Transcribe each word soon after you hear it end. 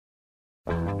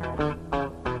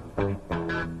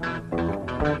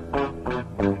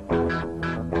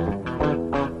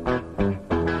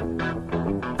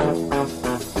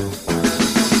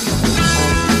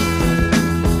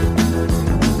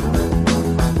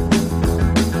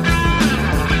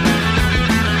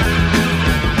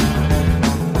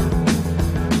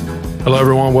Hello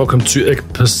everyone, welcome to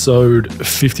episode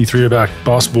 53 of our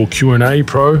basketball Q&A.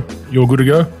 Pro, you all good to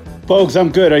go? Folks,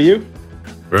 I'm good. Are you?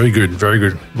 Very good, very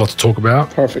good. Lot to talk about.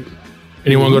 Perfect.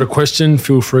 Anyone got a question,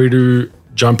 feel free to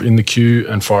jump in the queue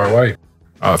and fire away.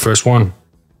 First one.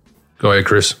 Go ahead,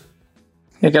 Chris.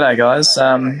 Yeah, g'day guys.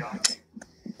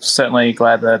 Certainly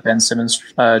glad the Ben Simmons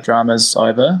drama's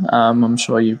over. I'm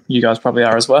sure you guys probably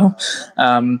are as well.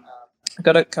 I've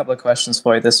got a couple of questions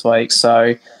for you this week.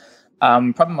 So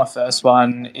probably my first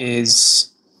one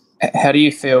is, how do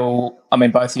you feel,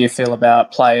 both of you feel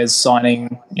about players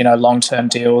signing, long-term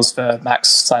deals for a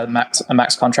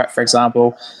max contract, for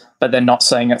example, but then not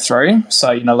seeing it through?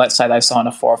 So, let's say they sign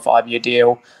a 4 or 5 year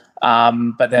deal,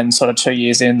 but then sort of 2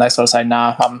 years in, they sort of say,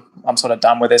 nah, I'm sort of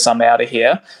done with this, I'm out of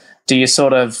here. Do you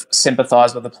sort of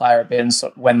sympathise with the player a bit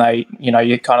when they,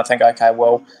 you kind of think, okay,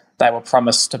 well, they were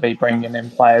promised to be bringing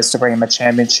in players to bring them a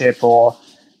championship, or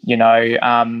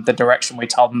the direction we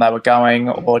told them they were going?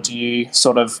 Or do you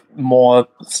sort of more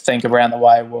think around the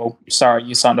way, well, sorry,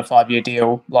 you signed a 5 year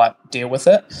deal, deal with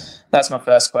it? That's my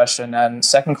first question. And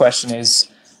second question is,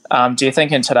 do you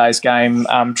think in today's game,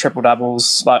 triple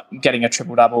doubles, getting a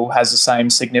triple double, has the same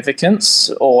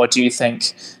significance? Or do you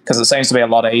think, because it seems to be a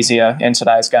lot easier in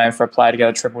today's game for a player to get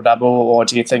a triple double, or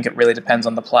do you think it really depends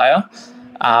on the player?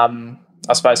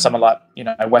 I suppose someone like,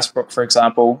 Westbrook, for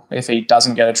example, if he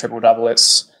doesn't get a triple double,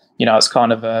 it's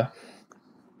kind of a,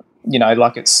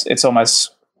 it's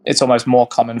almost more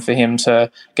common for him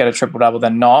to get a triple double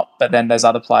than not. But then there's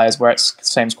other players where it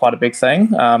seems quite a big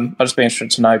thing. I'd just be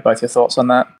interested to know both your thoughts on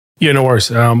that. Yeah, no worries.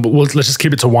 But let's just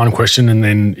keep it to one question, and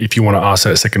then if you want to ask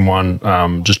that second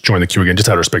one, just join the queue again, just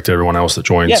out of respect to everyone else that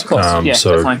joins. Yeah, of course.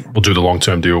 So definitely. We'll do the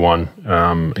long-term deal one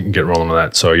and get rolling on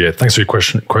that. So yeah, thanks for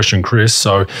your question, Chris.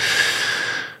 So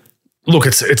look,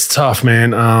 it's tough,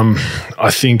 man. I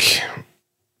think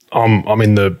I'm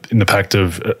in the pact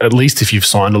of, at least if you've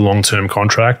signed a long-term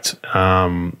contract,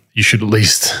 you should at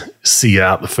least see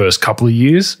out the first couple of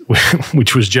years,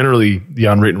 which was generally the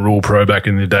unwritten rule pro back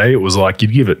in the day. It was like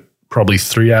you'd give it probably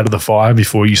 3 out of the 5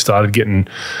 before you started getting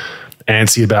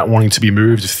antsy about wanting to be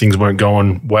moved if things weren't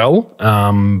going well.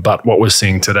 But what we're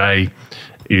seeing today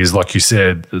is, like you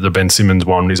said, the Ben Simmons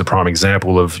one is a prime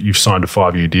example of, you've signed a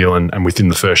 5 year deal and within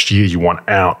the first year you want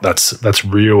out. That's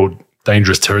real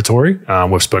dangerous territory.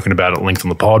 We've spoken about it at length on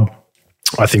the pod.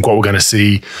 I think what we're going to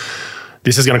see,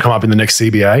 this is going to come up in the next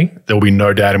CBA. There will be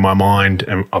no doubt in my mind,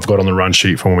 and I've got on the run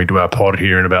sheet for when we do our pod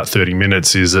here in about 30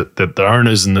 minutes, is that the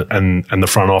owners and the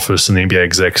front office and the NBA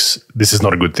execs, this is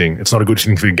not a good thing. It's not a good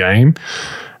thing for the game.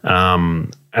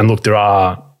 And look, there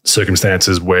are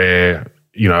circumstances where,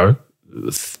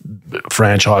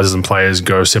 franchises and players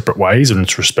go separate ways, and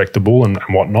it's respectable and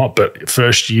whatnot. But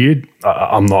first year,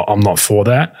 I'm not for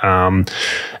that.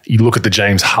 You look at the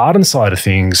James Harden side of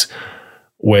things,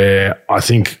 where I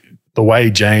think the way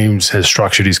James has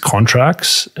structured his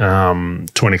contracts to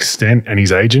an extent, and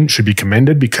his agent, should be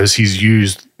commended, because he's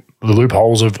used the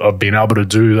loopholes of being able to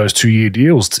do those 2 year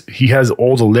deals. He has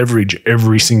all the leverage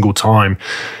every single time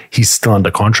he's still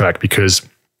under contract, because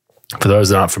for those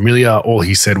that aren't familiar, all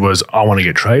he said was, I want to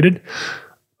get traded.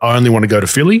 I only want to go to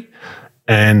Philly.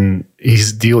 And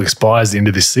his deal expires at the end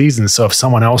of this season. So if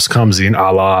someone else comes in,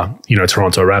 a la,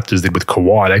 Toronto Raptors did with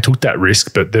Kawhi, they took that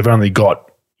risk, but they've only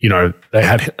got, they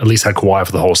had at least had Kawhi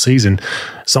for the whole season.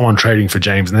 Someone trading for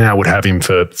James now would have him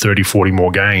for 30, 40 more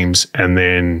games. And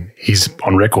then he's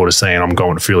on record as saying, I'm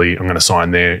going to Philly. I'm going to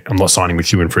sign there. I'm not signing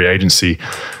with you in free agency.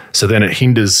 So then it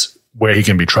hinders where he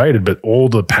can be traded, but all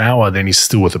the power then is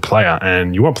still with the player.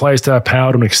 And you want players to have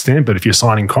power to an extent, but if you're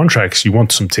signing contracts, you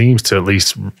want some teams to at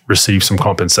least receive some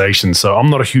compensation. So I'm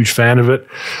not a huge fan of it.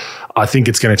 I think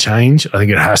it's going to change. I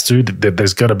think it has to.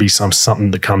 There's got to be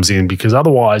something that comes in, because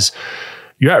otherwise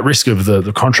you're at risk of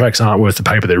the contracts aren't worth the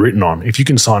paper they're written on. If you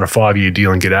can sign a 5 year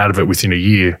deal and get out of it within a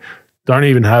year, don't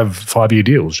even have 5 year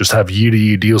deals. Just have year to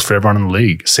year deals for everyone in the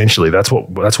league. Essentially, that's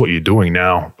what you're doing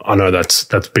now. I know that's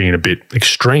being a bit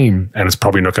extreme, and it's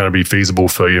probably not going to be feasible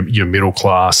for your middle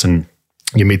class and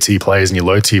your mid tier players and your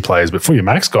low tier players. But for your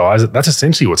max guys, that's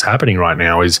essentially what's happening right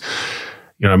now. Is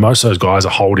most of those guys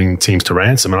are holding teams to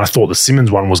ransom. And I thought the Simmons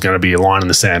one was going to be a line in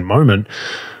the sand moment,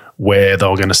 where they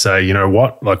were going to say, you know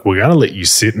what, like, we're going to let you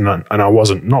sit. And I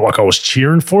wasn't, not like I was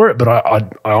cheering for it, but I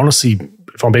honestly,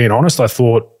 if I'm being honest, I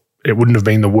thought it wouldn't have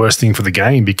been the worst thing for the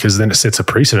game, because then it sets a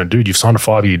precedent. Dude, you've signed a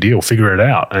 5 year deal, figure it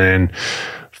out. And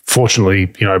fortunately,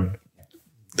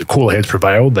 the cooler heads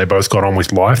prevailed. They both got on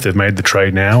with life. They've made the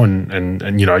trade now. And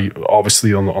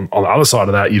obviously on the other side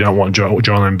of that, you don't want Joel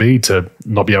Embiid to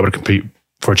not be able to compete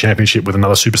for a championship with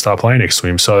another superstar playing next to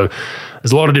him. So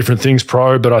there's a lot of different things,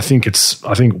 Pro, but I think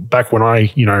back when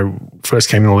I, first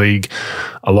came in the league,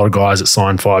 a lot of guys that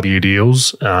signed 5-year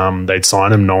deals, they'd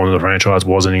sign them knowing the franchise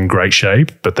wasn't in great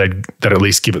shape, but they'd at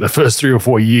least give it the first 3 or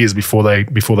 4 years before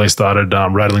they started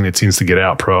rattling their tins to get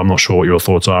out, Pro. I'm not sure what your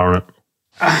thoughts are on it.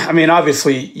 I mean,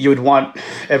 obviously, you would want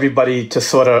everybody to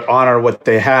sort of honor what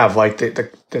they have, like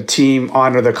the team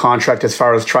honor the contract as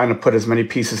far as trying to put as many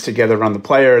pieces together around the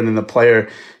player, and then the player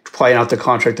playing out the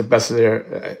contract the best of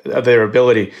their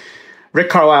ability. Rick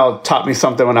Carlisle taught me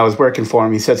something when I was working for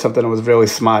him. He said something that was really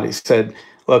smart. He said,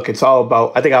 look, it's all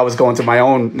about, I think I was going through my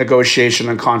own negotiation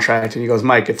and contract, and he goes,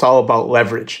 Mike, it's all about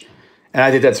leverage. And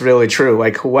I think that's really true.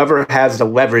 Like, whoever has the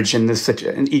leverage in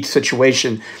each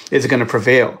situation is going to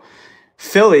prevail.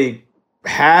 Philly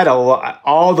had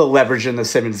all the leverage in the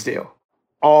Simmons deal,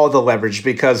 all the leverage,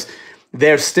 because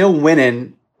they're still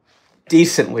winning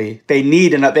decently. They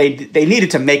needed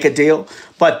to make a deal,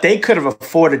 but they could have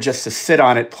afforded just to sit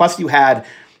on it. Plus, you had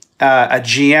a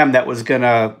GM that was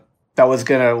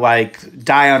gonna like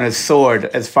die on his sword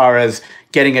as far as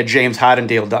getting a James Harden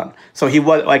deal done. So he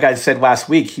was, like I said last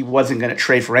week, he wasn't going to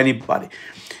trade for anybody.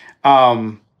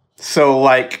 So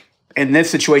like, in this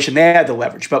situation, they had the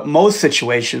leverage. But most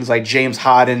situations, like James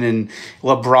Harden and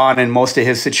LeBron and most of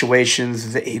his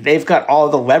situations, they've got all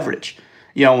the leverage.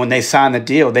 When they sign the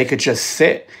deal, they could just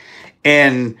sit.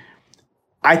 And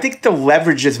I think the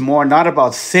leverage is more not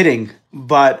about sitting,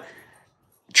 but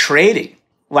trading.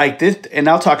 Like this, and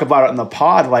I'll talk about it in the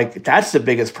pod, like that's the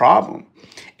biggest problem,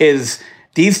 is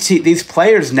these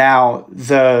players now,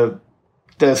 the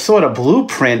sort of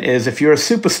blueprint is, if you're a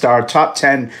superstar, top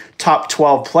 10, top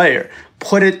 12 player,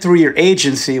 put it through your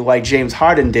agency like James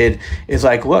Harden did, is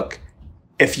like, look,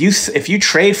 if you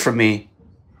trade for me,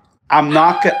 I'm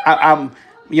not going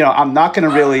to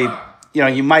really,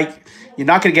 you're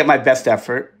not going to get my best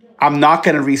effort. I'm not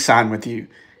going to re-sign with you.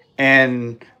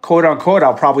 And quote unquote,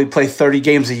 I'll probably play 30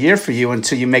 games a year for you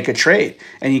until you make a trade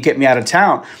and you get me out of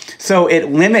town. So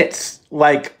it limits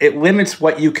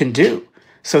what you can do.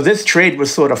 So this trade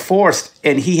was sort of forced,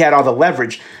 and he had all the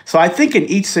leverage. So I think in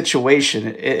each situation,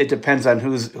 it depends on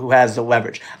who has the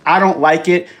leverage. I don't like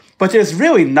it, but there's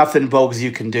really nothing, Bogues,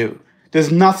 you can do.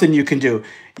 There's nothing you can do.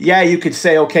 Yeah, you could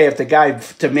say, okay, if the guy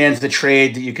demands the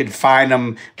trade, you could fine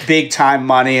him big time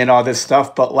money and all this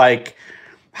stuff. But like,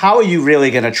 how are you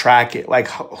really going to track it? Like,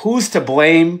 who's to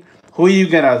blame? Who are you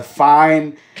going to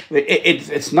fine?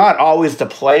 It's not always the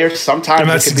player. Sometimes, and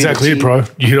that's exactly it, bro.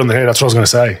 You hit on the head. That's what I was going to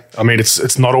say. I mean,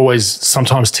 it's not always.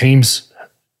 Sometimes teams,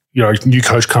 new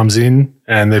coach comes in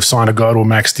and they've signed a guy to a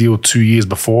max deal 2 years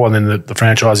before, and then the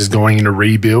franchise is going in a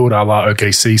rebuild, a la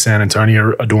OKC, San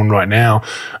Antonio are doing right now,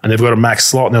 and they've got a max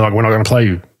slot, and they're like, we're not going to play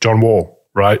you, John Wall,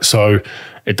 right? So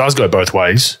it does go both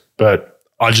ways, but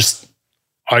I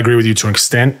agree with you to an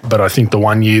extent, but I think the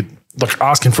 1 year, like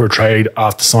asking for a trade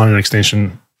after signing an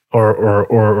extension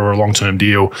or a long-term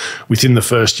deal within the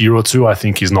first year or two, I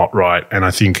think is not right. And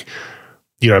I think,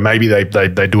 maybe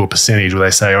they do a percentage where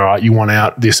they say, all right, you want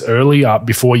out this early,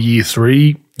 before year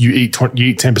 3, you eat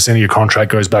 10% of your contract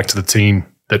goes back to the team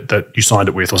that you signed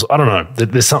it with. Or I don't know.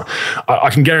 There's some, I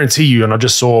can guarantee you, and I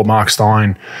just saw Mark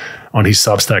Stein on his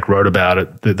Substack wrote about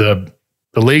it, the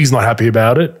league's not happy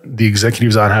about it, the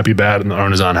executives aren't happy about it, and the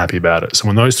owners aren't happy about it. So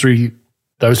when those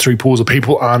three pools of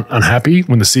people aren't unhappy,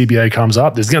 when the CBA comes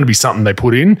up, there's going to be something they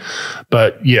put in.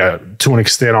 But yeah, to an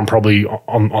extent, I'm probably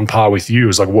on par with you.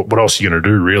 It's like, what else are you going to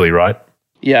do, really, right?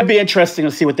 Yeah, it'd be interesting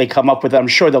to see what they come up with. I'm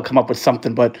sure they'll come up with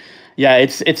something, but yeah,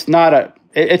 it's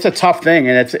a tough thing,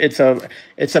 and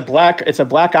it's a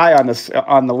black eye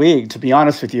on the league, to be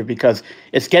honest with you, because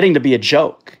it's getting to be a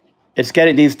joke.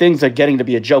 These things are getting to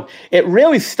be a joke. It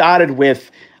really started with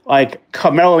like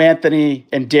Carmelo Anthony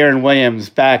and Deron Williams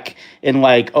back in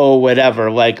like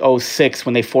 06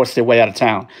 when they forced their way out of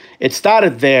town. It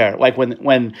started there, like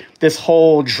when this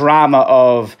whole drama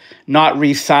of not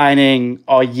re-signing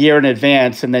a year in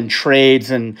advance and then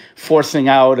trades and forcing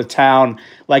out of town,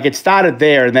 like it started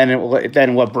there, and then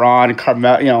LeBron,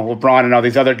 Carmelo, LeBron and all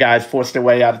these other guys forced their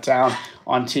way out of town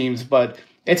on teams, but.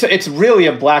 It's really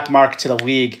a black mark to the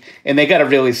league, and they got to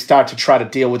really start to try to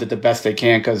deal with it the best they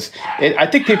can, because I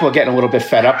think people are getting a little bit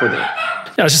fed up with it.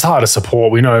 Yeah, it's just hard to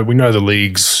support. We know the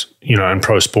leagues, and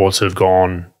pro sports have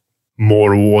gone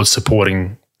more towards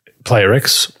supporting player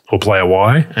X or player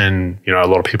Y, and a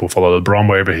lot of people follow LeBron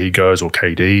wherever he goes, or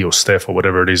KD or Steph or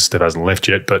whatever it is. Steph hasn't left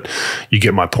yet, but you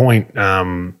get my point.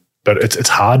 But it's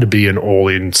hard to be an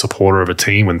all-in supporter of a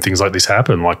team when things like this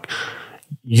happen. Like,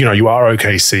 you are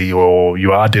OKC or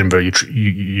you are Denver,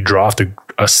 you draft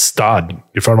a stud,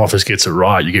 your front office gets it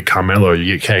right, you get Carmelo,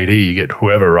 you get KD, you get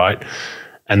whoever, right?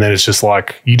 And then it's just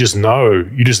like, you just know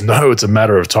it's a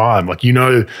matter of time. Like,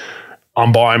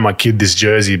 I'm buying my kid this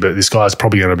jersey, but this guy's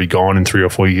probably going to be gone in 3 or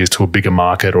 4 years to a bigger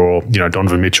market, or,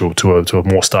 Donovan Mitchell to a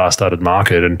more star-studded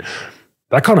market. And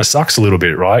that kind of sucks a little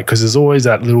bit, right? Because there's always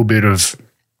that little bit of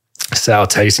sour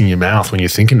taste in your mouth when you're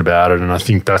thinking about it. And I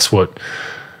think that's what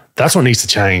needs to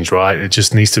change, right? It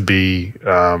just needs to be,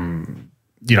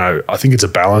 I think it's a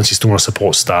balance. You still want to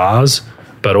support stars,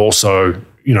 but also,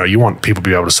 you want people to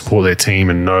be able to support their team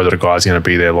and know that a guy's going to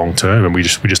be there long term. And we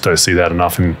just don't see that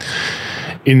enough in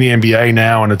the NBA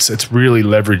now. And it's really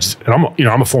leveraged. And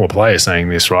I'm a former player saying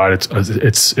this, right? It's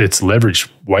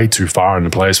leveraged way too far in the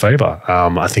player's favor.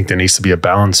 I think there needs to be a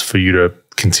balance for you to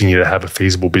continue to have a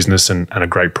feasible business and a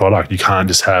great product. You can't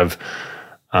just have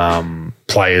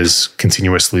players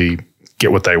continuously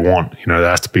get what they want. There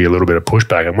has to be a little bit of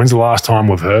pushback. And when's the last time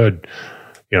we've heard,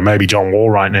 maybe John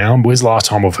Wall right now, when's the last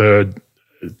time we've heard,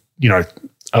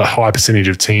 a high percentage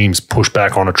of teams push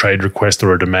back on a trade request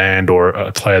or a demand or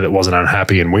a player that wasn't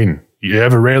unhappy and win? You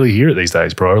ever rarely hear it these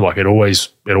days, bro. Like, it always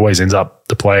ends up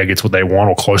the player gets what they want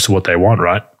or close to what they want,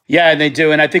 right? Yeah, and they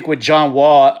do. And I think with John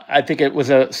Wall, I think it was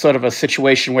a sort of a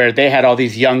situation where they had all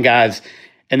these young guys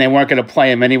and they weren't going to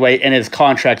play him anyway. And his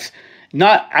contracts,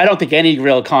 I don't think any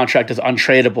real contract is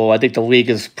untradeable. I think the league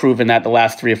has proven that the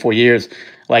last 3 or 4 years.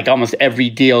 Like, almost every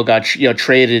deal got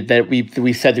traded that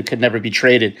we said it could never be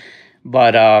traded.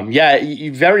 But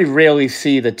you very rarely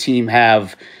see the team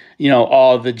have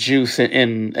all the juice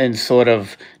in sort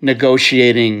of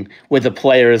negotiating with the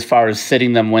player as far as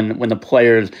sitting them when the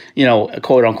player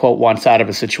quote unquote wants out of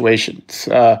a situation. It's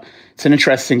an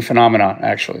interesting phenomenon,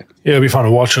 actually. Yeah, it'll be fun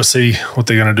to watch or see what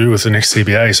they're going to do with the next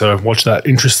CBA. So watch that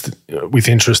with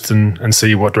interest and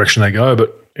see what direction they go.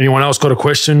 But anyone else got a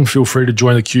question? Feel free to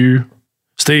join the queue.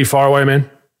 Steve, fire away, man.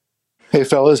 Hey,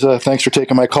 fellas. Thanks for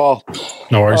taking my call.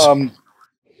 No worries.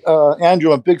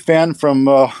 Andrew, I'm a big fan from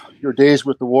your days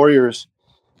with the Warriors.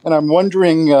 And I'm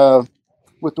wondering,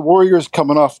 with the Warriors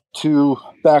coming off 2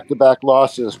 back-to-back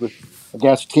losses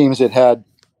against teams that had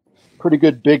pretty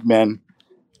good big men,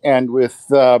 and with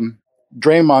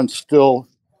Draymond still,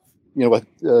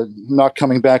 not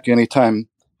coming back anytime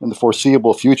in the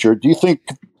foreseeable future,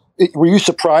 were you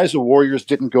surprised the Warriors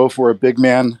didn't go for a big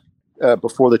man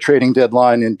before the trading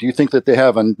deadline? And do you think that they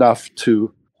have enough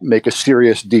to make a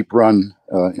serious deep run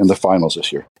in the finals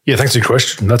this year? Yeah, thanks for your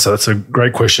question. That's a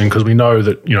great question, because we know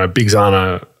that bigs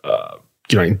aren't a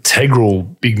integral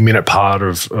big minute part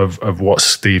of what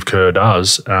Steve Kerr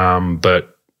does,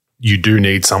 but you do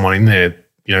need someone in there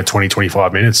 20,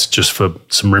 25 minutes just for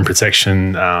some rim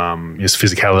protection, just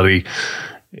physicality.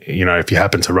 If you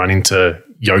happen to run into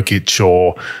Jokic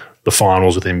or the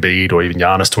finals with Embiid or even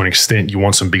Giannis to an extent, you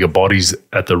want some bigger bodies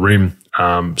at the rim.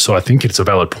 So I think it's a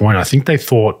valid point. I think they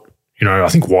thought, I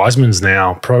think Wiseman's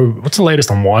now pro. What's the latest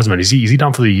on Wiseman? Is he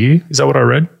done for the year? Is that what I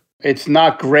read? It's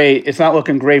not great. It's not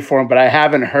looking great for him, but I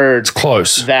haven't heard it's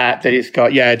close. that he's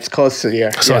got. Yeah, it's close to the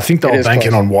year. So I think they were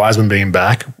banking on Wiseman being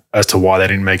back as to why they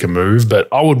didn't make a move. But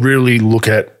I would really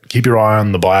keep your eye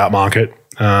on the buyout market.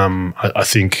 I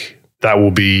think that will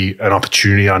be an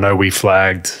opportunity. I know we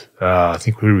flagged, I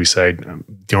think, who did we say?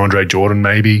 DeAndre Jordan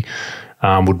maybe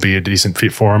would be a decent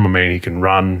fit for him. I mean, he can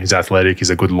run. He's athletic. He's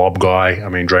a good lob guy. I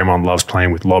mean, Draymond loves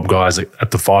playing with lob guys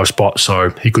at the 5 spot, so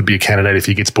he could be a candidate if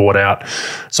he gets bought out.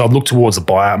 So I'd look towards the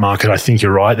buyout market. I think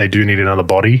you're right. They do need another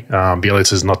body.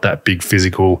 Bielitsa's not that big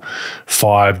physical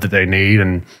 5 that they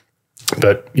need.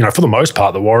 But for the most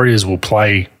part, the Warriors will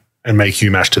play and make you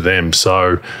match to them.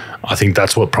 So I think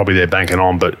that's what probably they're banking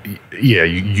on. But yeah,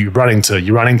 you run into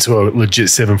a legit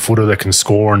 7-footer that can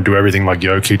score and do everything like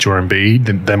Jokic or Embiid,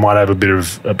 then they might have a bit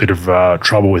of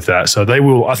trouble with that. So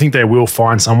I think they will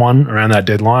find someone around that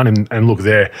deadline. And look,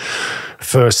 they're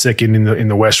first, second in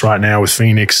the West right now with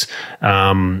Phoenix.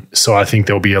 So I think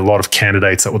there'll be a lot of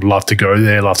candidates that would love to go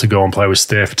there, love to go and play with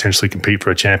Steph, potentially compete for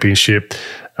a championship.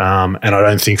 And I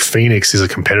don't think Phoenix is a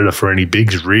competitor for any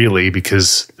bigs really,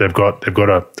 because they've got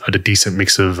a decent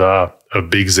mix of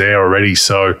bigs there already.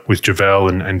 So with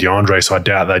JaVale and DeAndre, so I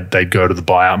doubt they'd go to the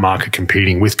buyout market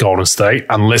competing with Golden State,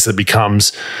 unless it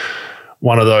becomes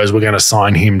one of those, we're going to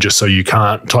sign him just so you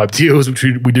can't type deals, which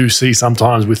we do see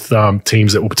sometimes with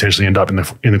teams that will potentially end up in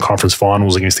the conference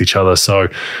finals against each other. So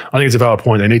I think it's a valid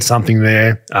point. They need something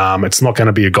there. It's not going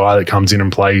to be a guy that comes in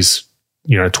and plays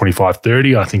 25,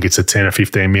 30. I think it's a 10 or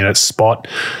 15 minute spot.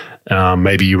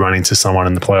 Maybe you run into someone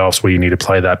in the playoffs where you need to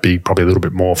play that big, probably a little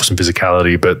bit more for some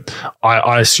physicality. But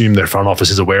I assume their front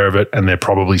office is aware of it, and they're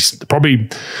probably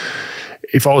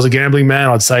if I was a gambling man,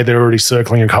 I'd say they're already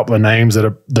circling a couple of names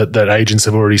that agents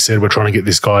have already said we're trying to get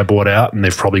this guy bought out, and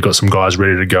they've probably got some guys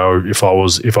ready to go if I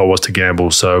was to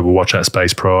gamble. So we'll watch that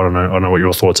space, Pro. I don't know what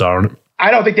your thoughts are on it. I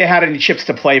don't think they had any chips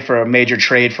to play for a major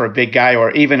trade for a big guy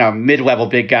or even a mid-level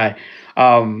big guy.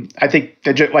 I think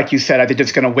they're just, like you said, I think they're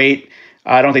just going to wait.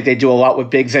 I don't think they do a lot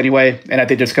with bigs anyway, and I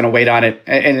think they're just going to wait on it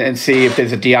and see if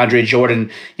there's a DeAndre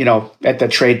Jordan, at the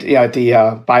trade, at the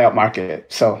buyout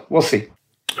market. So we'll see.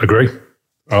 Agree.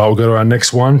 All right, we'll go to our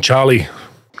next one, Charlie.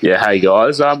 Yeah, hey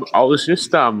guys. I was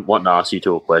just wanting to ask you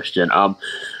two a question.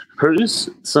 Who's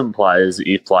some players that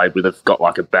you've played with have got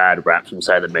like a bad rap from,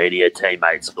 say, the media,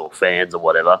 teammates or fans or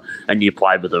whatever, and you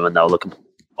played with them and they were looking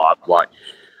like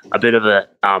a bit of a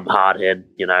hard head,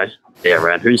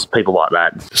 around? Who's people like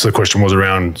that? So the question was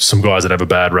around some guys that have a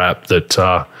bad rap that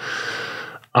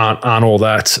aren't all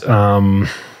that.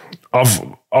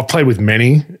 I've played with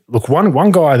many. Look,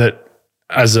 one guy that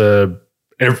as a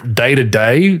day to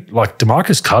day, like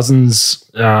DeMarcus Cousins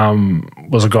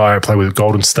was a guy I played with at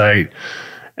Golden State.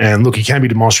 And look, he can be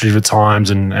demonstrative at times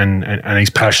and he's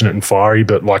passionate and fiery,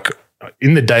 but like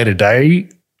in the day-to-day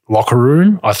locker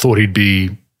room, I thought he'd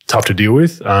be tough to deal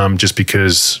with just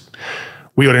because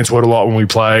we got into it a lot when we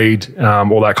played,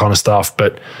 all that kind of stuff.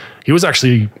 But he was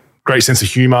actually great sense of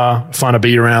humor, fun to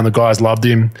be around. The guys loved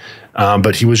him.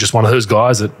 But he was just one of those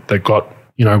guys that got,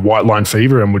 white line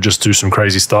fever and would just do some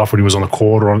crazy stuff when he was on the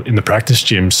court or in the practice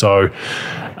gym. So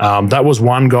that was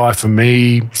one guy for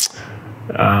me.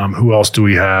 Who else do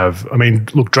we have? I mean,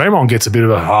 look, Draymond gets a bit of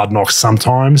a hard knock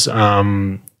sometimes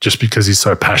just because he's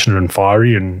so passionate and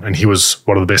fiery, and he was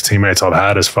one of the best teammates I've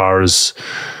had as far as,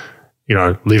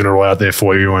 leaving it all out there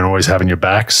for you and always having your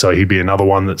back. So he'd be another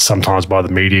one that sometimes by the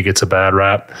media gets a bad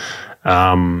rap.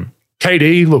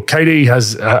 KD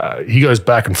has he goes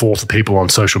back and forth with people on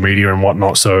social media and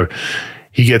whatnot, so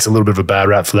he gets a little bit of a bad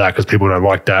rap for that because people don't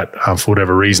like that for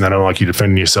whatever reason. They don't like you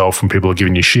defending yourself when people are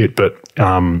giving you shit, but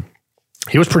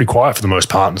he was pretty quiet for the most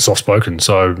part and soft-spoken.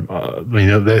 So,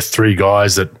 they're three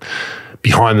guys that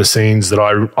behind the scenes that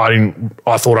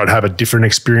I thought I'd have a different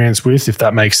experience with, if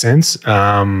that makes sense.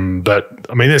 But,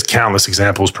 I mean, there's countless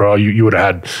examples, Pro. You would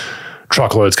have had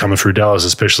truckloads coming through Dallas,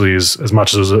 especially as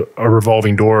much as a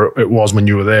revolving door it was when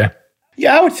you were there.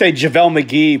 Yeah, I would say JaVale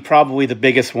McGee, probably the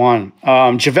biggest one.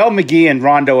 JaVale McGee and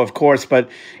Rondo, of course, but,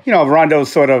 Rondo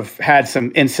sort of had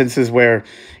some instances where,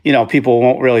 people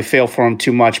won't really fail for him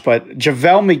too much. But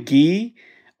JaVale McGee,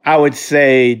 I would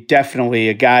say definitely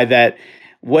a guy that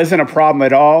wasn't a problem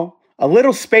at all. A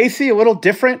little spacey, a little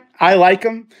different. I like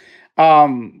him.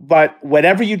 But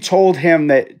whatever you told him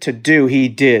to do, he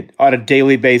did on a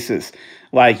daily basis.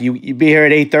 Like you be here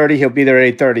at 8:30, he'll be there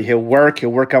at 8:30. He'll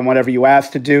work on whatever you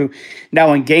ask to do.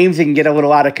 Now in games, he can get a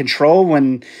little out of control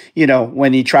when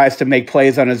he tries to make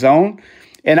plays on his own.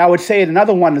 And I would say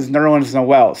another one is Nerlens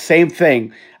Noel. Same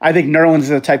thing. I think Nerlens is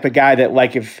the type of guy that,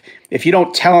 like, if you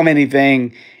don't tell him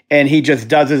anything and he just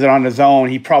does it on his own,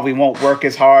 he probably won't work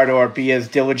as hard or be as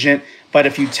diligent. But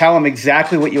if you tell him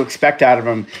exactly what you expect out of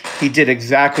him, he did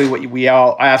exactly what we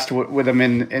all asked with him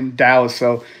in Dallas.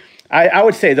 So I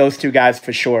would say those two guys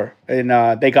for sure. And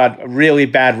they got really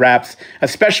bad raps,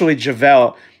 especially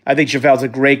JaVale. I think JaVale's a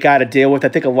great guy to deal with. I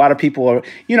think a lot of people are,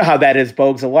 how that is,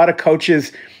 Bogues. A lot of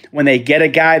coaches, when they get a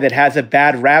guy that has a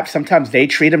bad rap, sometimes they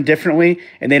treat him differently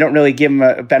and they don't really give him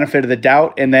a benefit of the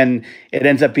doubt. And then it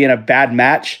ends up being a bad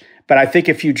match. But I think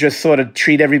if you just sort of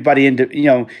treat everybody into,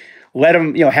 let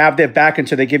them, have their back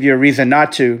until they give you a reason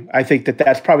not to, I think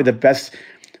that's probably the best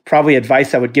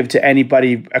advice I would give to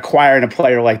anybody acquiring a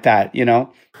player like that, And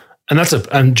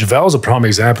JaVale's a prime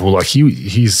example. Like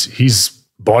his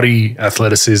body,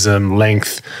 athleticism,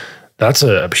 length, that's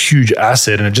a huge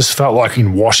asset. And it just felt like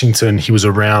in Washington, he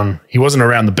wasn't around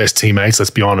the best teammates, let's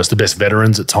be honest, the best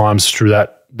veterans at times through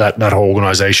that whole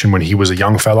organization when he was a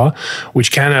young fella,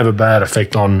 which can have a bad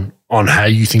effect on how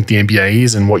you think the NBA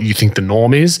is and what you think the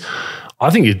norm is. I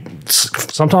think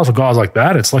sometimes for guys like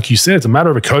that, it's like you said, it's a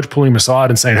matter of a coach pulling him aside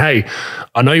and saying, hey,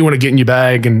 I know you want to get in your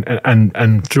bag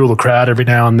and thrill the crowd every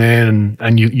now and then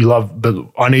and you love, but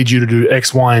I need you to do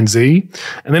X, Y, and Z.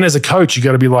 And then as a coach, you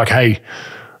got to be like, hey,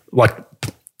 like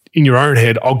in your own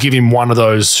head, I'll give him one of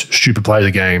those stupid plays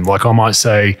a game. Like I might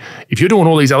say, if you're doing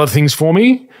all these other things for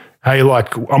me, hey,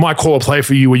 like I might call a play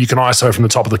for you where you can ISO from the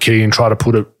top of the key and try to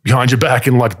put it behind your back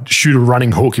and like shoot a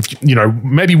running hook if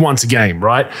maybe once a game,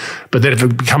 right? But then if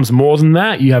it becomes more than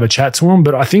that, you have a chat to him.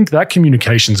 But I think that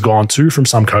communication's gone too from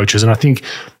some coaches. And I think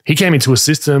he came into a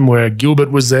system where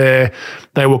Gilbert was there.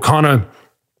 They were kind of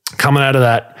coming out of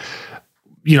that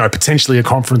potentially a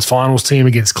conference finals team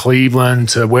against Cleveland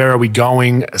to where are we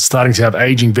going, starting to have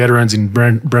aging veterans in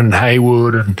Brendan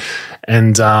Haywood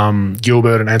and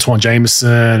Gilbert and Antoine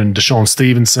Jameson and Deshaun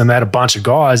Stevenson. They had a bunch of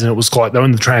guys, and it was like they were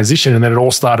in the transition, and then it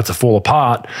all started to fall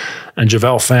apart. And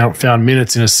JaVale found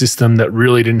minutes in a system that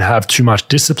really didn't have too much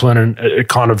discipline, and it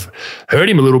kind of hurt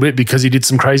him a little bit because he did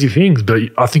some crazy things. But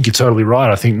I think you're totally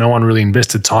right. I think no one really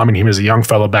invested time in him as a young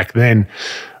fella back then.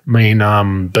 I mean,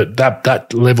 but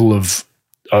that level of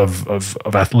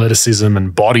athleticism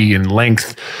and body and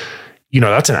length,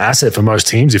 that's an asset for most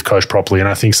teams if coached properly. And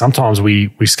I think sometimes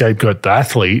we scapegoat the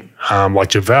athlete like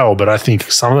JaVale, but I think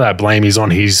some of that blame is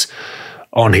on his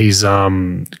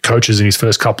coaches in his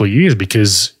first couple of years,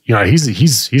 because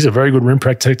he's a very good rim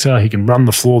protector. He can run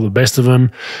the floor, the best of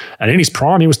them. And in his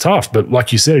prime, he was tough. But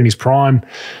like you said, in his prime,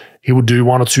 he would do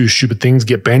one or two stupid things,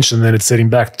 get benched, and then it'd set him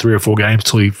back 3 or 4 games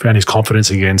till he found his confidence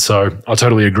again. So I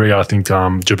totally agree. I think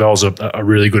JaVale's a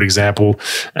really good example,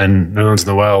 and Nerlens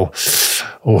Noel,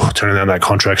 turning down that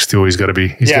contract still, he's got to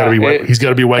be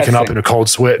waking up in a cold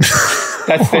sweat.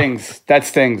 That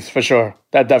stings for sure.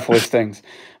 That definitely stings.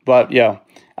 But yeah,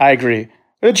 I agree.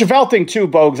 The JaVale thing too,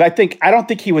 Bogues, I don't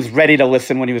think he was ready to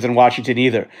listen when he was in Washington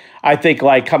either. I think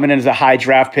like coming in as a high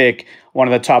draft pick, one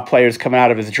of the top players coming out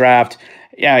of his draft,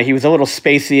 yeah, he was a little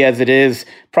spacey as it is.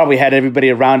 Probably had everybody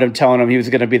around him telling him he was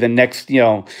going to be the next,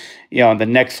 the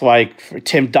next like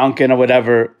Tim Duncan or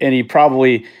whatever. And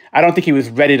I don't think he was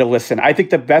ready to listen. I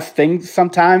think the best thing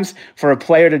sometimes for a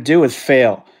player to do is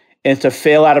fail. And to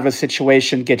fail out of a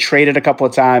situation, get traded a couple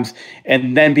of times,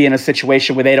 and then be in a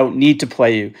situation where they don't need to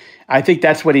play you. I think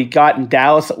that's what he got in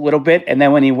Dallas a little bit. And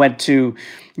then when he went to,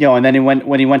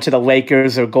 when he went to the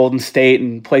Lakers or Golden State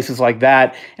and places like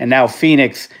that, and now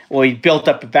Phoenix, well, he built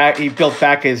back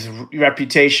his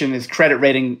reputation, his credit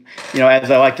rating,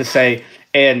 as I like to say,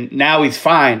 and now he's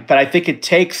fine. But I think it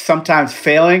takes sometimes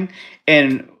failing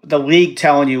and the league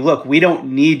telling you, look, we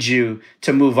don't need you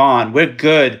to move on. We're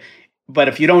good. But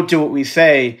if you don't do what we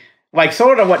say, like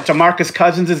sort of what DeMarcus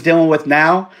Cousins is dealing with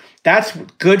now, that's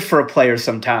good for a player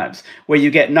sometimes, where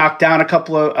you get knocked down a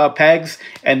couple of pegs,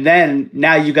 and then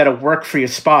now you got to work for your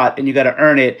spot and you got to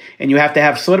earn it, and you have to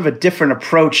have sort of a different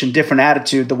approach and different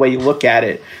attitude the way you look at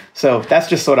it. So that's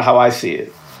just sort of how I see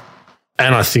it.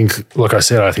 And I think, like I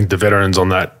said, I think the veterans on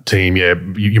that team,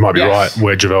 you might be right,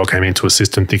 where JaVale came into a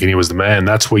system thinking he was the man.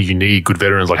 That's where you need good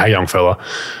veterans like, hey, young fella,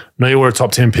 no, you were a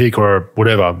top 10 pick or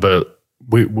whatever, but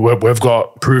we've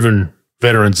got proven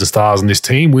veterans and stars on this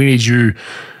team. We need you.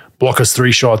 Block us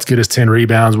 3 shots, get us 10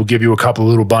 rebounds. We'll give you a couple of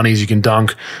little bunnies you can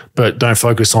dunk, but don't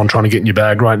focus on trying to get in your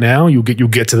bag right now. You'll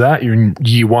get to that. You're in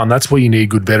year 1. That's where you need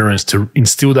good veterans to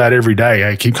instill that every day.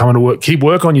 Hey, keep coming to work, keep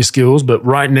work on your skills, but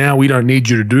right now we don't need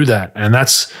you to do that. And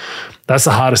that's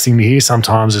the hardest thing to hear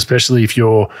sometimes, especially if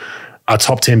you're a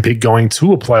top 10 pick going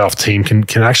to a playoff team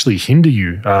can actually hinder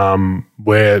you.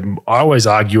 Where I always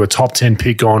argue a top 10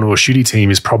 pick going to a shitty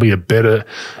team is probably a better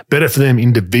for them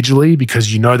individually, because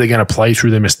they're going to play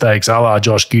through their mistakes, a la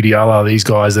Josh Giddey, a la these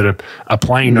guys that are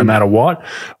playing no matter what.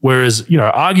 Whereas,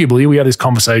 arguably we had this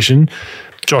conversation,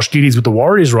 Josh Giddey's with the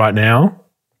Warriors right now.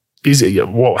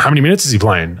 How many minutes is he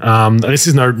playing? And this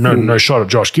is no shot at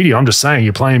Josh Giddey. I'm just saying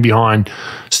you're playing behind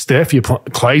Steph.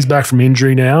 Clay's back from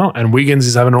injury now, and Wiggins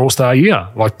is having an all-star year.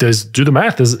 Like, do the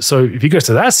math. So if he goes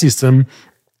to that system,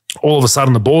 all of a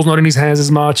sudden the ball's not in his hands as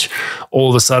much.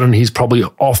 All of a sudden he's probably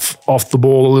off the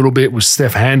ball a little bit with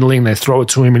Steph handling. They throw it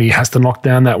to him and he has to knock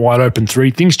down that wide open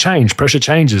 3. Things change. Pressure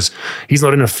changes. He's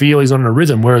not in a feel. He's not in a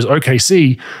rhythm. Whereas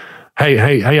OKC,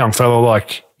 hey, young fella,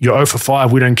 like, you're 0 for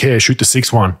 5. We don't care. Shoot the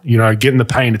 6 one. Get in the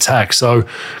paint, attack. So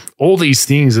all these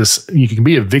things, you can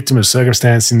be a victim of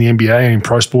circumstance in the NBA and in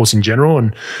pro sports in general.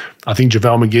 And I think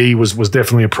JaVale McGee was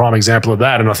definitely a prime example of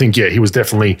that. And I think, he was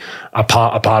definitely a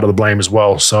part of the blame as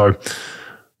well. So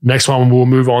next one, we'll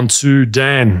move on to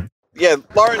Dan. Yeah,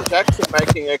 Lauren Jackson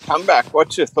making a comeback.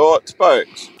 What's your thoughts,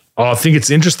 folks? I think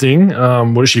it's interesting.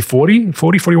 What is she, 40,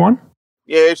 41?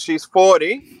 Yeah, she's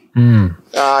 40,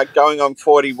 going on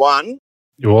 41.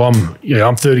 Well,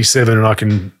 I'm 37 and I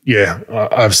can,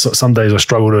 I've some days I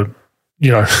struggle to,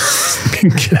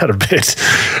 get out of bed.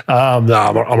 I'm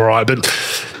all right. But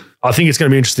I think it's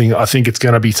going to be interesting. I think it's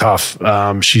going to be tough.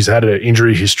 She's had an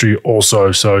injury history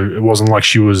also, so it wasn't like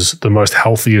she was the most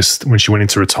healthiest when she went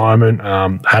into retirement.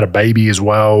 Had a baby as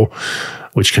well,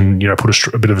 which can, put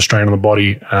a bit of a strain on the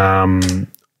body.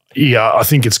 I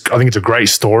think it's a great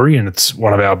story, and it's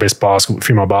one of our best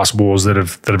female basketballers that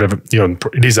have ever,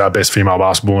 it is our best female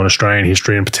basketball in Australian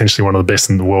history and potentially one of the best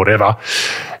in the world ever.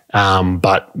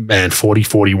 But man, 40,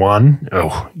 41,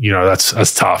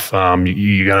 that's tough.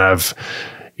 You're going to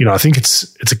I think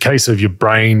it's a case of your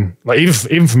brain. Like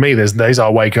even for me, there's days I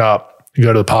wake up, you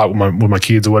go to the park with my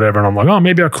kids or whatever, and I'm like, oh,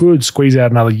 maybe I could squeeze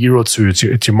out another year or two. It's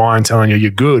your mind telling you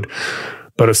you're good,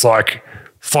 but it's like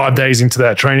 5 days into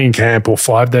that training camp or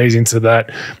 5 days into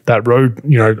that road,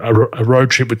 a road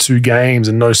trip with 2 games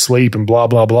and no sleep and blah,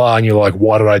 blah, blah. And you're like,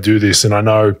 why did I do this? And I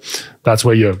know that's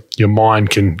where your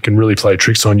mind can really play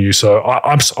tricks on you. So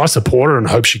I support her and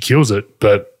hope she kills it.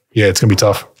 But yeah, it's going to be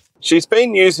tough. She's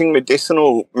been using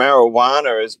medicinal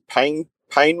marijuana as pain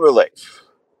relief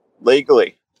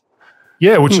legally.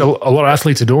 Yeah, which a lot of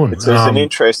athletes are doing. It's an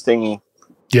interesting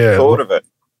thought of it.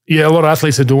 Yeah, a lot of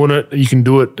athletes are doing it. You can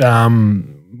do it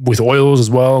with oils as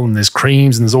well, and there's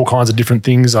creams and there's all kinds of different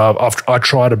things. I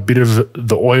tried a bit of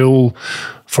the oil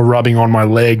for rubbing on my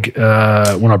leg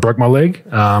when I broke my leg,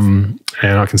 and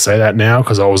I can say that now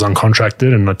because I was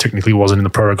uncontracted and I technically wasn't in the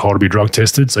protocol to be drug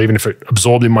tested. So even if it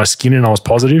absorbed in my skin and I was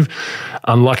positive,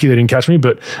 unlucky they didn't catch me.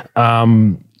 But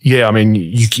yeah, I mean,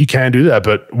 you can do that,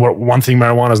 but one thing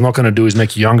marijuana is not going to do is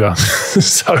make you younger.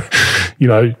 So,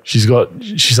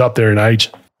 she's up there in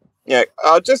age. Yeah,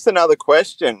 just another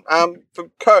question.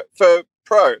 For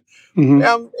Pro,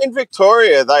 in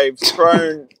Victoria, they've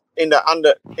thrown in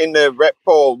the rep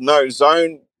ball no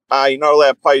zone. You're not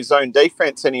allowed to play zone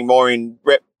defense anymore in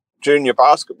rep junior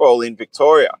basketball in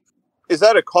Victoria. Is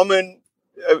that a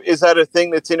thing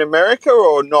that's in America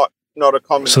or not? Not a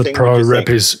common thing. So pro rep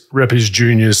is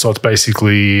juniors. So it's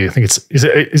basically, I think is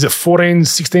it 14,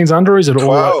 16s under? Or is it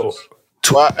 12?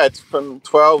 It's from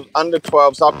 12 under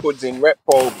 12s upwards in rep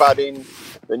ball, but in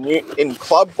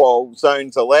club ball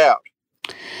zones allowed.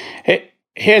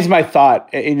 Here's my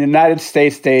thought. In the United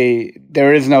States,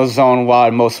 there is no zone law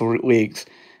in most leagues,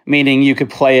 meaning you could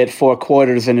play it 4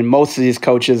 quarters, and in most of these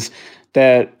coaches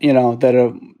that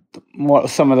are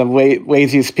some of the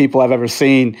laziest people I've ever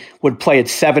seen would play it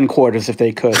 7 quarters if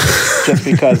they could, just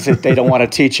because they don't want to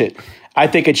teach it. I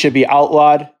think it should be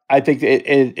outlawed. I think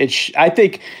it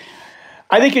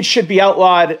should be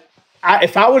outlawed.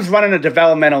 If I was running a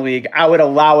developmental league, I would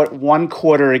allow it 1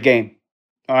 quarter a game.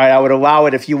 All right, I would allow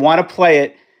it. If you want to play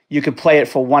it, you could play it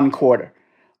for 1 quarter.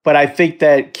 But I think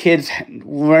that kids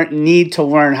need to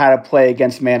learn how to play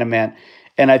against man-to-man.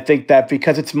 And I think that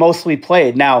because it's mostly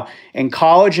played. Now, in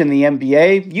college and the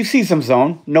NBA, you see some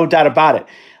zone, no doubt about it.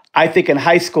 I think in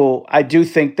high school, I do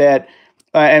think that,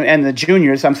 and the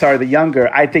juniors, the younger,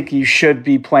 I think you should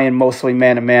be playing mostly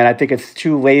man-to-man. I think it's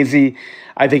too lazy.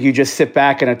 I think you just sit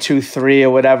back in a 2-3 or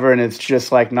whatever, and it's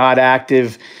just like not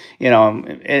active.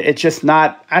 It's just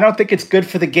not, I don't think it's good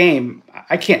for the game.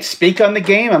 I can't speak on the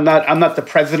game. I'm not the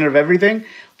president of everything,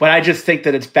 but I just think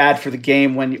that it's bad for the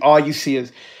game when all you see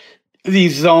is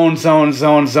these zones. I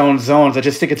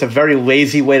just think it's a very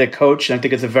lazy way to coach. And I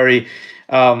think it's a very,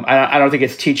 I don't think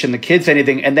it's teaching the kids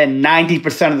anything. And then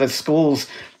 90% of the schools,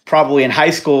 probably in high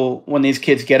school, when these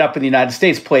kids get up in the United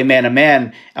States, play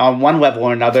man-to-man on one level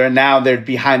or another. And now they're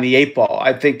behind the 8 ball.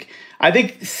 I think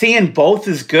seeing both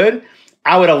is good.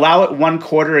 I would allow it 1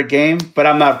 quarter a game, but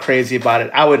I'm not crazy about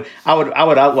it. I would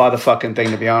outlaw the fucking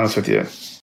thing, to be honest with you.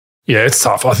 Yeah, it's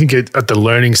tough. I think at the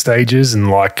learning stages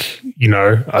and I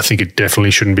think it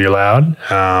definitely shouldn't be allowed,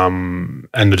 and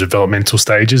the developmental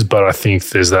stages. But I think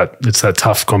it's that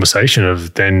tough conversation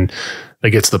of then they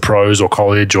get to the pros or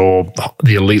college or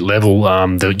the elite level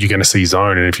that you're going to see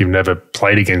zone. And if you've never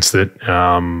played against it, we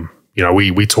got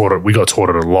taught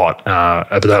it a lot,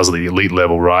 but that was the elite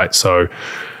level, right? So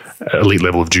elite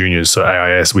level of juniors. So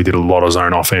AIS, we did a lot of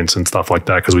zone offense and stuff like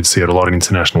that because we'd see it a lot in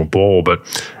international ball, but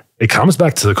it comes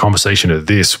back to the conversation of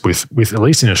this with at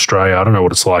least in Australia. I don't know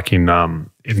what it's like I know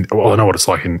what it's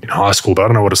like in high school, but I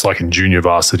don't know what it's like in junior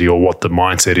varsity or what the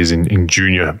mindset is in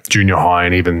junior high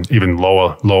and even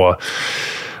lower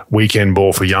weekend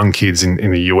ball for young kids in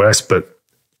the US. But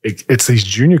it's these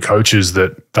junior coaches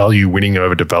that value winning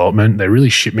over development. They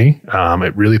really shit me.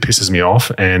 It really pisses me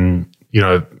off. And,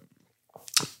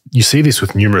 you see this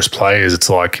with numerous players. It's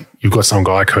like you've got some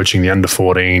guy coaching the under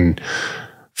 14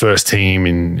 first team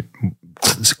in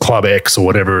Club X or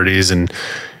whatever it is, and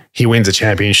he wins a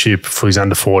championship for his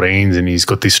under 14s and he's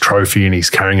got this trophy and he's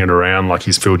carrying it around like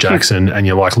he's Phil Jackson. And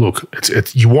you're like, look,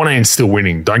 it's you want to instill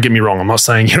winning. Don't get me wrong. I'm not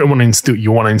saying you want to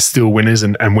instill winners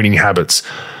and winning habits,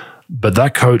 but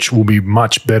that coach will be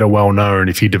much better well known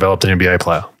if he developed an NBA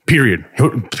player, period.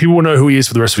 People will know who he is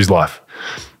for the rest of his life.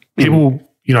 People,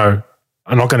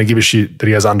 are not going to give a shit that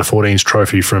he has under 14s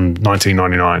trophy from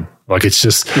 1999. Like it's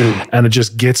just, and it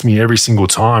just gets me every single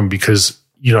time because,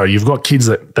 you've got kids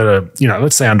that are,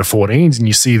 let's say under 14s and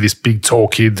you see this big tall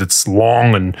kid that's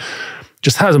long and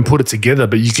just hasn't put it together,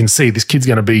 but you can see this kid's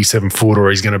going to be 7 foot, or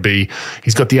he's got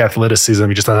the athleticism,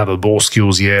 he just doesn't have the ball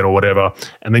skills yet or whatever.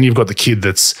 And then you've got the kid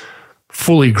that's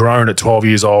fully grown at 12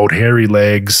 years old, hairy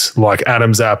legs, like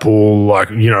Adam's apple, like,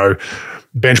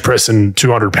 bench pressing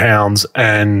 200 pounds,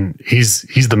 and he's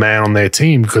the man on their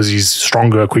team because he's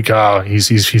stronger, quicker,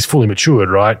 he's fully matured,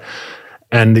 right?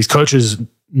 And these coaches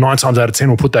 9 times out of 10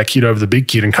 will put that kid over the big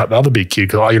kid and cut the other big kid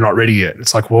because, you're not ready yet.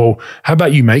 It's like, well, how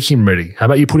about you make him ready? How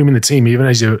about you put him in the team even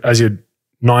as your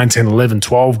 9, 10, 11,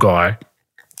 12 guy,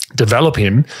 develop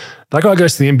him. That guy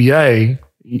goes to the NBA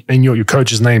and your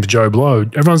coach's name's Joe Blow.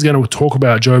 Everyone's going to talk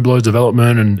about Joe Blow's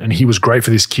development and he was great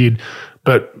for this kid.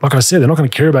 But like I said, they're not going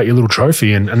to care about your little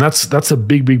trophy. And that's a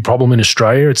big, big problem in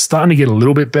Australia. It's starting to get a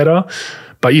little bit better,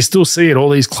 but you still see it, all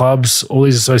these clubs, all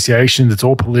these associations, it's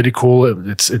all political.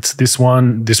 It's this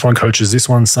one coaches this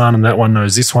one's son and that one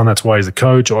knows this one, that's why he's the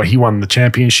coach, or he won the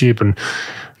championship and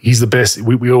he's the best.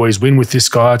 We always win with this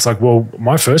guy. It's like, well,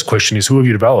 my first question is, who have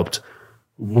you developed?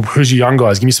 Who's your young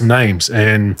guys? Give me some names.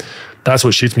 And that's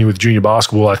what shits me with junior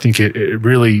basketball. I think it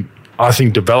really,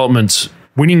 development's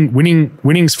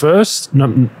winning's first,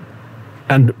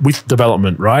 and with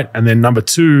development, right? And then number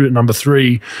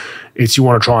 3, it's you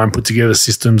want to try and put together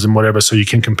systems and whatever so you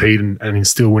can compete and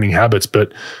instill winning habits.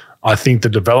 But I think the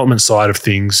development side of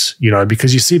things,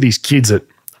 because you see these kids that,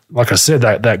 like I said,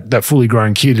 that fully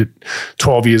grown kid at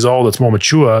 12 years old that's more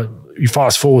mature, you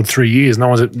fast forward 3 years, no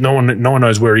one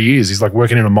knows where he is. He's like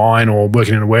working in a mine or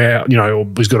working in a warehouse, or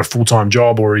he's got a full-time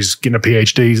job or he's getting a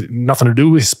PhD, nothing to do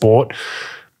with sport.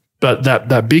 But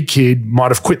that big kid might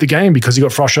have quit the game because he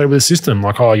got frustrated with the system.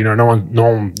 Like, no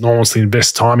one wants to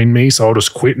invest time in me, so I'll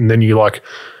just quit. And then you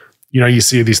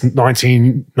see this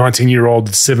 19-year-old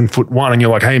 7'1", and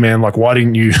you're like, hey man, like why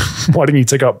didn't you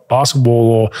take up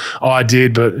basketball? Or I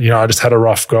did, but I just had a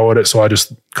rough go at it, so I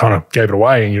just kind of gave it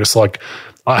away. And you're just like,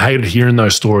 I hated hearing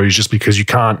those stories just because you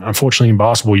can't, unfortunately in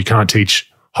basketball, you can't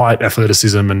teach height,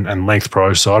 athleticism, and length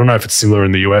pro. So I don't know if it's similar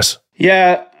in the US.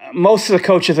 Yeah. Most of the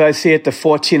coaches I see at the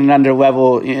 14 and under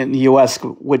level in the U.S.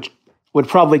 would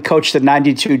probably coach the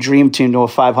 92 Dream Team to a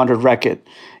 500 record,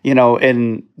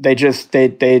 and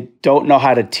they don't know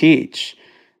how to teach.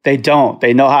 They don't.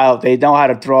 They know how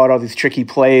to throw out all these tricky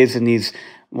plays and these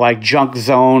like junk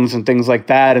zones and things like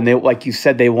that. And they, like you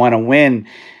said, they want to win.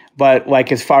 But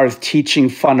like as far as teaching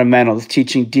fundamentals,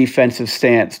 teaching defensive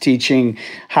stance, teaching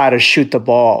how to shoot the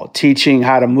ball, teaching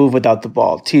how to move without the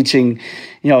ball, teaching,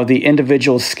 the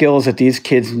individual skills that these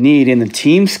kids need and the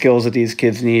team skills that these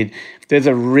kids need, there's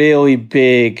a really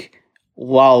big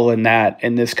lull in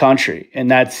this country.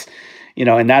 And that's,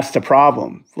 and that's the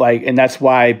problem. Like, and that's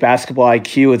why basketball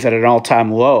IQ is at an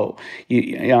all-time low.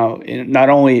 Not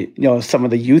only, some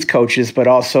of the youth coaches, but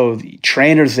also the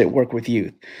trainers that work with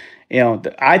youth.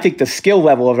 I think the skill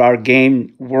level of our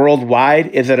game worldwide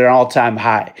is at an all-time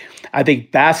high. I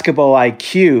think basketball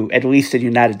IQ, at least in the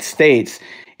United States,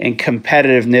 and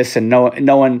competitiveness and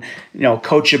knowing,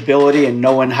 coachability and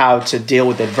knowing how to deal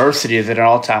with adversity is at an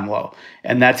all-time low.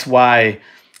 And that's why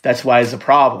it's a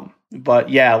problem. But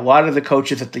yeah, a lot of the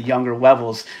coaches at the younger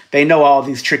levels, they know all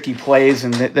these tricky plays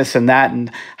and this and that and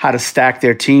how to stack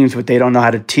their teams, but they don't know how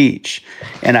to teach.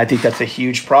 And I think that's a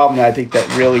huge problem. I think that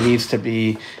really needs to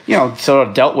be, sort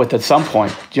of dealt with at some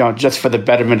point, just for the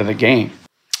betterment of the game.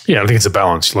 Yeah, I think it's a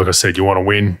balance. Like I said, you want to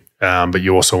win, but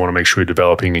you also want to make sure you're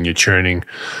developing and you're churning.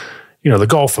 The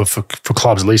goal for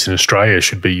clubs, at least in Australia,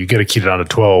 should be you get a kid at under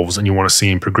 12s and you want to see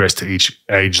him progress to each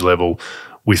age level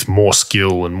with more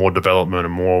skill and more development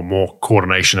and more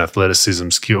coordination, athleticism,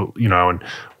 skill, and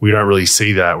we don't really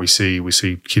see that. We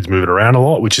see kids moving around a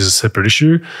lot, which is a separate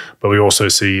issue, but we also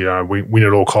see we win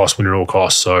at all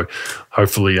costs. So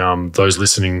hopefully those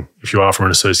listening, if you are from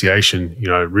an association,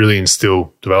 really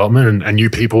instill development and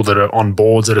new people that are on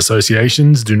boards at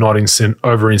associations do not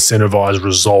over-incentivize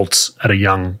results at a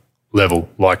young level.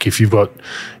 Like if you're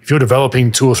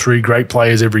developing 2 or 3 great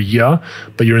players every year,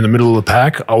 but you're in the middle of the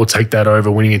pack, I would take that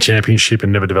over winning a championship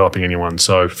and never developing anyone.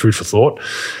 So food for thought.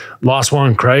 Last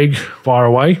one, Craig, fire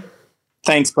away.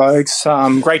 Thanks,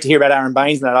 Bogues. Great to hear about Aaron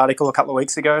Baines in that article a couple of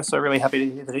weeks ago. So really happy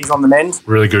to hear that he's on the mend.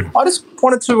 Really good. I just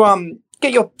wanted to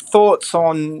get your thoughts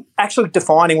on actually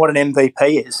defining what an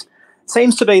MVP is.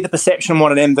 Seems to be the perception of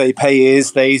what an MVP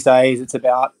is these days. It's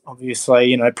about,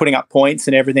 obviously, putting up points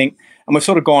and everything. And we've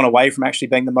sort of gone away from actually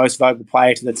being the most valuable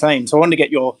player to the team. So I wanted to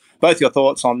get both your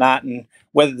thoughts on that and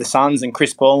whether the Suns and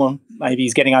Chris Paul maybe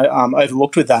he's getting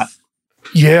overlooked with that.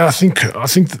 Yeah, I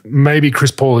think maybe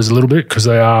Chris Paul is a little bit because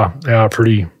they are a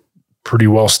pretty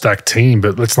well stacked team.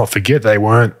 But let's not forget they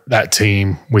weren't that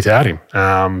team without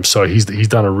him. So he's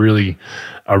done a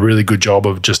really good job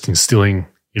of just instilling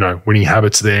winning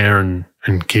habits there and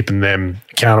and keeping them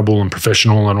accountable and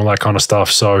professional and all that kind of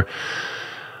stuff. So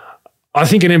I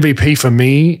think an MVP for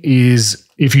me is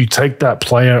if you take that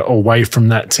player away from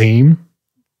that team,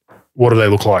 what do they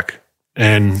look like?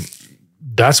 And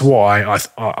that's why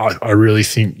I really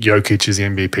think Jokic is the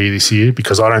MVP this year,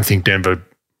 because I don't think Denver,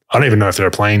 I don't even know if they're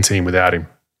a playing team without him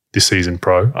this season,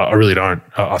 Pro. I really don't.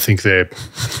 I think they're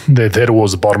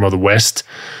towards the bottom of the West.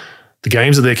 The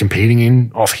games that they're competing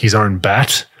in off his own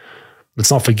bat,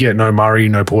 let's not forget, no Murray,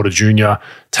 no Porter Jr.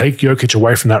 Take Jokic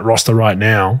away from that roster right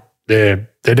now, they're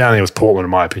down there with Portland, in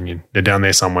my opinion. They're down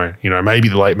there somewhere.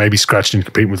 Maybe scratched and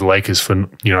competing with the Lakers for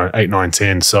 8, 9,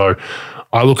 10. So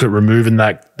I look at removing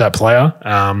that player.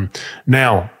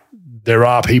 Now, there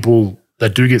are people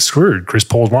that do get screwed. Chris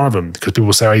Paul's one of them, because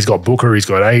people say, oh, he's got Booker, he's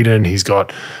got Aiden, he's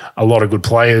got a lot of good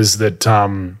players that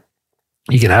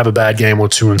he can have a bad game or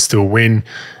two and still win.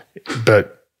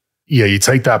 But yeah, you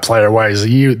take that player away. The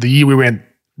year we went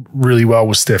really well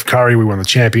with Steph Curry, we won the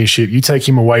championship. You take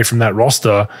him away from that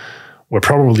roster, we're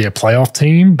probably a playoff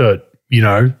team, but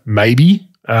maybe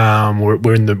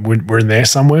we're in there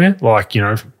somewhere, like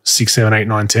 6, 7, 8,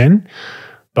 9, 10.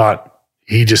 But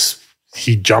he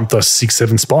jumped us 6,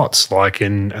 7 spots,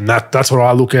 and that's what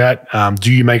I look at.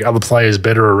 Do you make other players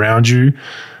better around you?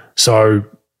 So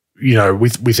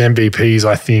with MVPs,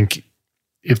 I think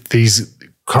if these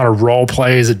kind of role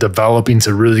players that develop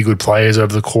into really good players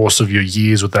over the course of your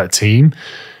years with that team,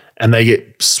 and they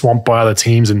get swamped by other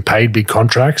teams and paid big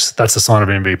contracts, that's a sign of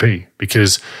MVP,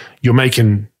 because you're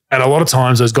making, and a lot of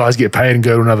times those guys get paid and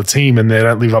go to another team and they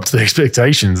don't live up to the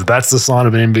expectations. That's the sign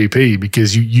of an MVP,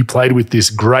 because you played with this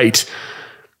great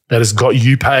that has got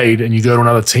you paid, and you go to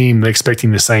another team, they're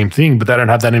expecting the same thing, but they don't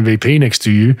have that MVP next to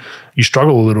you. You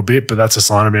struggle a little bit, but that's a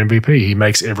sign of an MVP. He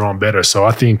makes everyone better. So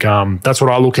I think that's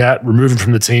what I look at, removing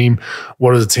from the team.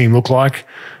 What does the team look like?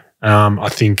 I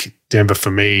think Denver,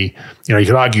 for me, you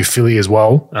could argue Philly as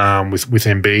well with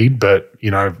Embiid, but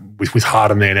with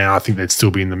Harden there now, I think they'd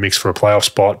still be in the mix for a playoff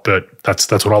spot. But that's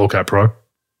what I look at, Pro.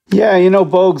 Yeah,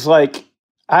 Bogues,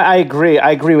 I agree.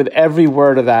 I agree with every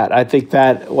word of that. I think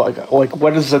that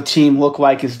what does a team look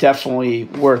like is definitely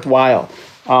worthwhile.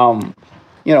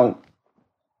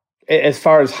 As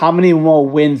far as how many more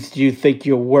wins do you think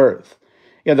you're worth?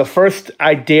 The first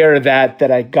idea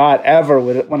that I got ever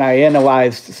when I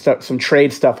analyzed some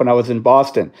trade stuff when I was in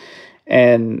Boston,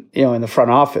 and in the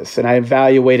front office, and I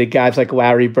evaluated guys like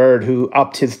Larry Bird, who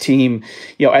upped his team,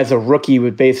 as a rookie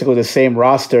with basically the same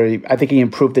roster. I think he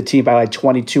improved the team by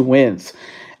 22 wins.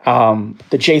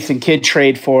 The Jason Kidd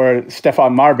trade for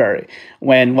Stephon Marbury,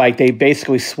 when they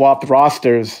basically swapped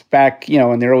rosters back,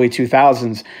 in the early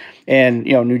 2000s. And,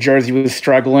 New Jersey was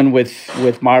struggling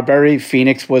with Marbury.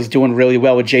 Phoenix was doing really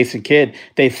well with Jason Kidd.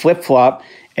 They flip-flop,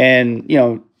 and,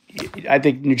 I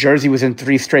think New Jersey was in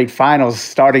 3 straight finals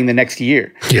starting the next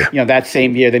year. Yeah. That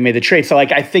same year they made the trade. So,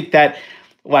 I think that,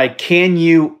 can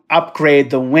you upgrade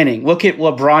the winning? Look at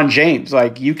LeBron James.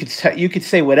 You could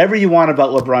say whatever you want about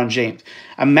LeBron James.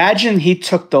 Imagine he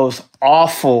took those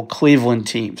awful Cleveland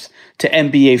teams to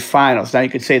NBA Finals. Now, you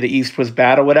could say the East was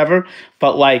bad or whatever,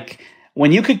 but,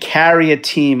 when you could carry a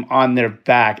team on their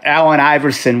back, Allen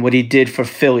Iverson, what he did for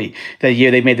Philly that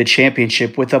year they made the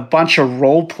championship with a bunch of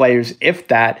role players, if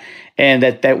that, and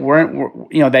that weren't,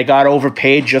 they got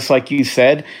overpaid, just like you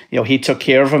said. He took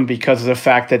care of them because of the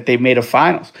fact that they made a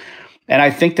finals. And I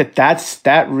think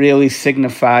that really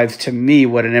signifies to me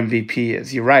what an MVP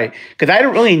is. You're right. Because I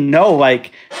don't really know,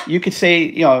 you could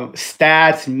say,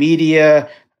 stats, media,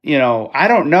 I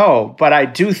don't know. But I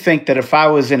do think that if I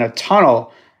was in a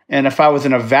tunnel, and if I was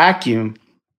in a vacuum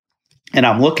and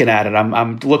I'm looking at it,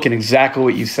 I'm looking exactly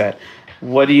what you said.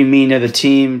 What do you mean to the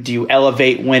team? Do you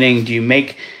elevate winning? Do you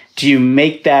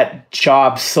make that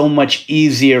job so much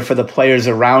easier for the players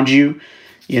around you?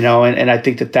 And I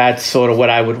think that's sort of what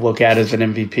I would look at as an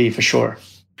MVP for sure.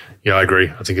 Yeah, I agree.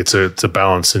 I think it's a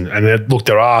balance. And look,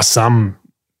 there are some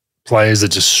players that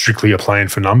just strictly are playing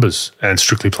for numbers and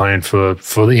strictly playing for the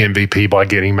MVP by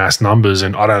getting mass numbers.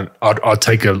 And I'd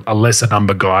take a lesser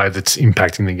number guy that's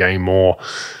impacting the game more,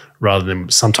 rather than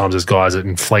sometimes there's guys that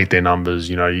inflate their numbers.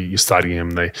 You're studying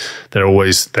them. They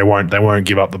won't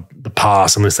give up the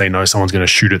pass unless they know someone's going to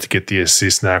shoot it to get the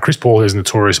assist. Now, Chris Paul was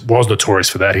notorious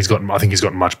for that. I think he's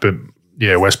gotten much, but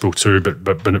yeah, Westbrook too.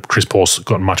 But Chris Paul's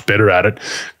gotten much better at it,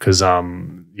 because I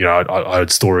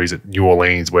heard stories at New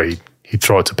Orleans where he'd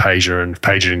throw it to Pager, and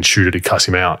Pager didn't shoot it, he'd cuss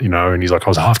him out, and he's like, I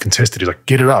was half contested. He's like,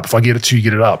 get it up. If I get it to you,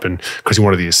 get it up. And because he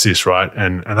wanted the assist, right?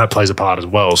 And that plays a part as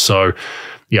well. So,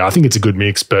 yeah, I think it's a good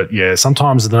mix. But, yeah,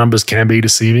 sometimes the numbers can be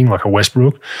deceiving, like a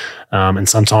Westbrook. And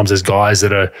sometimes there's guys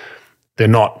that they're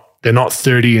not they're not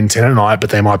 30 and 10 a night,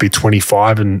 but they might be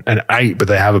 25 and 8, but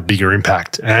they have a bigger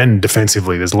impact. And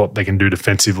defensively, there's a lot they can do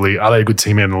defensively. Are they a good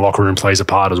teammate in the locker room? Plays a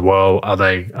part as well. Are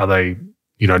they,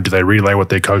 do they relay what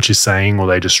their coach is saying, or are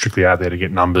they just strictly out there to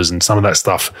get numbers? And some of that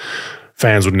stuff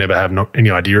fans would never have any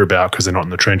idea about because they're not in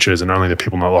the trenches, and only the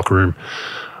people in the locker room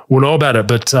will know about it.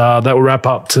 But that will wrap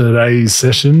up today's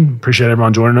session. Appreciate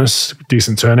everyone joining us.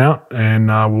 Decent turnout, and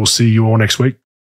we'll see you all next week.